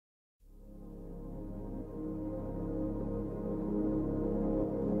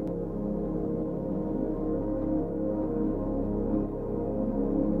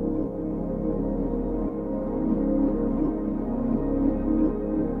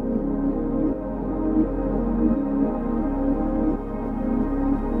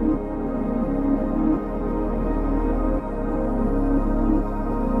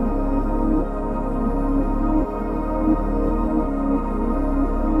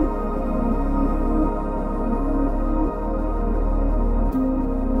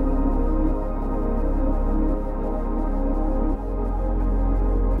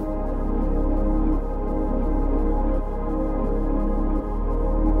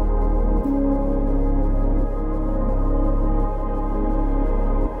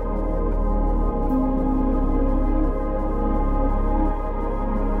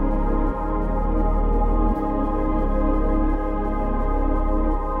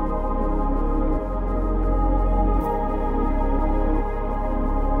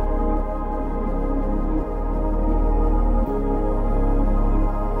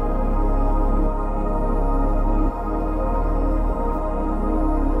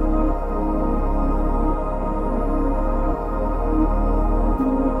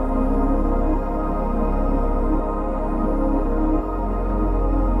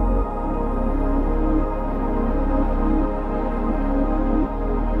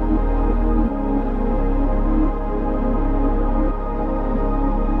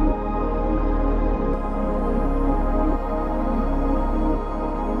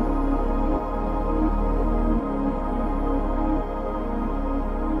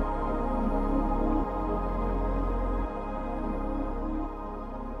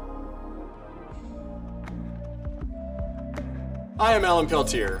Hi, I'm Alan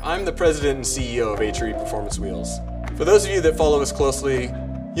Peltier. I'm the president and CEO of HRE Performance Wheels. For those of you that follow us closely,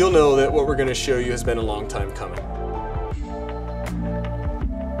 you'll know that what we're going to show you has been a long time coming.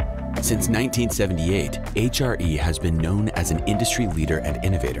 Since 1978, HRE has been known as an industry leader and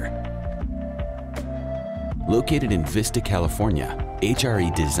innovator. Located in Vista, California,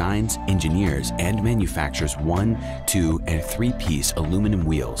 HRE designs, engineers, and manufactures 1, 2, and 3-piece aluminum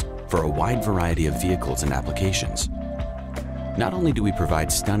wheels for a wide variety of vehicles and applications. Not only do we provide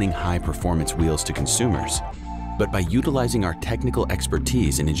stunning high-performance wheels to consumers, but by utilizing our technical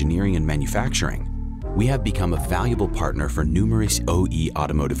expertise in engineering and manufacturing, we have become a valuable partner for numerous OE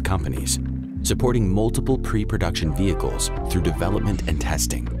automotive companies, supporting multiple pre-production vehicles through development and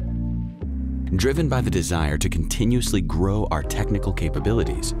testing. Driven by the desire to continuously grow our technical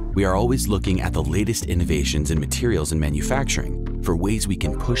capabilities, we are always looking at the latest innovations in materials and manufacturing for ways we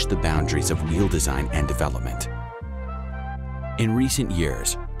can push the boundaries of wheel design and development. In recent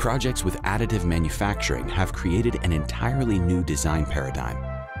years, projects with additive manufacturing have created an entirely new design paradigm,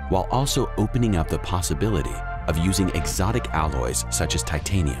 while also opening up the possibility of using exotic alloys such as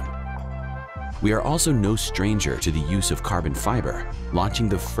titanium. We are also no stranger to the use of carbon fiber, launching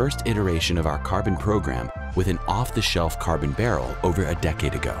the first iteration of our carbon program with an off-the-shelf carbon barrel over a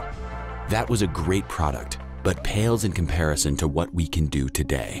decade ago. That was a great product, but pales in comparison to what we can do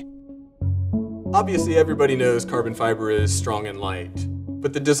today. Obviously, everybody knows carbon fiber is strong and light,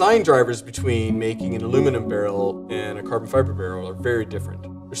 but the design drivers between making an aluminum barrel and a carbon fiber barrel are very different.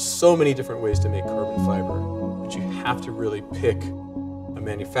 There's so many different ways to make carbon fiber, but you have to really pick a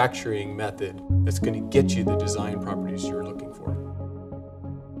manufacturing method that's going to get you the design properties you're looking for.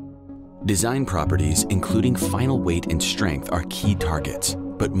 Design properties, including final weight and strength, are key targets.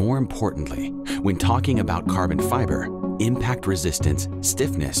 But more importantly, when talking about carbon fiber, impact resistance,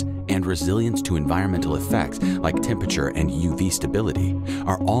 stiffness, and resilience to environmental effects like temperature and UV stability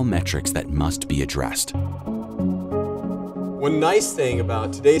are all metrics that must be addressed. One nice thing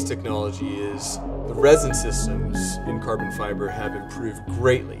about today's technology is the resin systems in carbon fiber have improved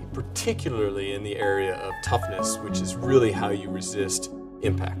greatly, particularly in the area of toughness, which is really how you resist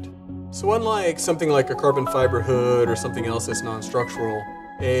impact. So unlike something like a carbon fiber hood or something else that's non-structural,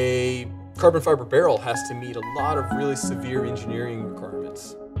 a carbon fiber barrel has to meet a lot of really severe engineering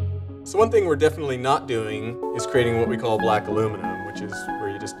requirements. So one thing we're definitely not doing is creating what we call black aluminum, which is where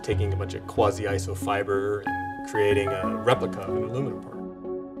you're just taking a bunch of quasi-iso fiber and creating a replica of an aluminum part.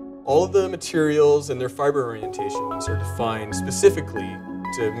 All of the materials and their fiber orientations are defined specifically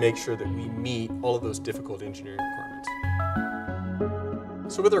to make sure that we meet all of those difficult engineering requirements.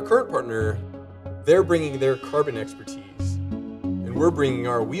 So with our current partner, they're bringing their carbon expertise, and we're bringing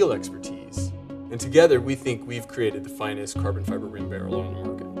our wheel expertise. And together, we think we've created the finest carbon fiber rim barrel on the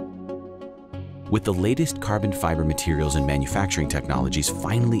market. With the latest carbon fiber materials and manufacturing technologies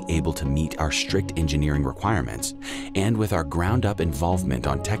finally able to meet our strict engineering requirements, and with our ground-up involvement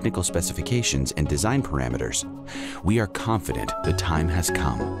on technical specifications and design parameters, we are confident the time has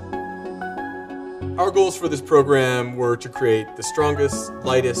come. Our goals for this program were to create the strongest,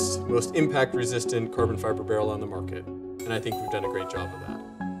 lightest, most impact-resistant carbon fiber barrel on the market, and I think we've done a great job of that.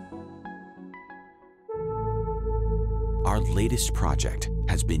 Our latest project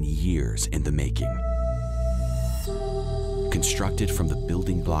has been years in the making. Constructed from the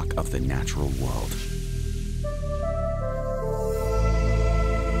building block of the natural world.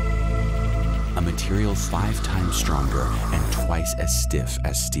 A material 5 times stronger and twice as stiff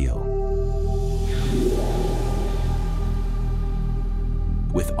as steel.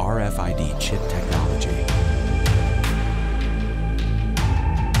 With RFID chip technology,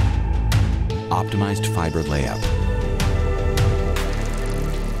 optimized fiber layup,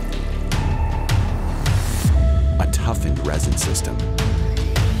 a toughened resin system,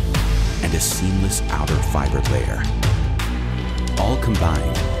 and a seamless outer fiber layer, all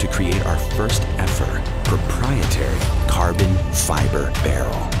combined to create our first ever proprietary carbon fiber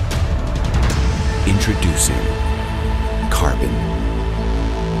barrel. Introducing Carbon.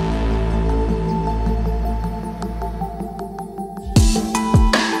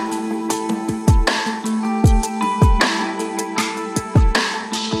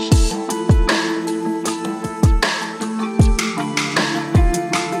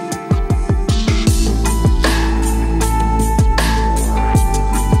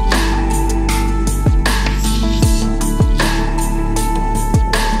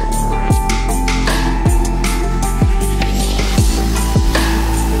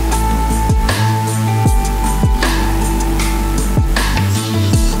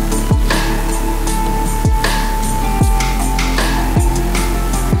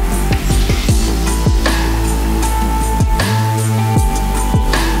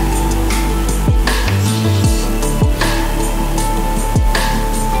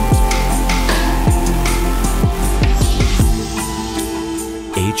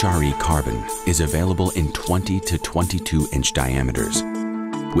 HRE Carbon is available in 20 to 22 inch diameters,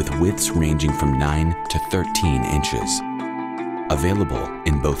 with widths ranging from 9 to 13 inches. Available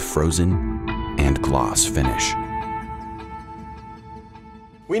in both frozen and gloss finish.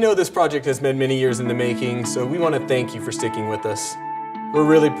 We know this project has been many years in the making, so we want to thank you for sticking with us. We're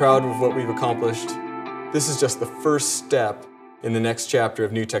really proud of what we've accomplished. This is just the first step in the next chapter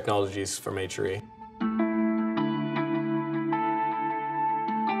of new technologies from HRE.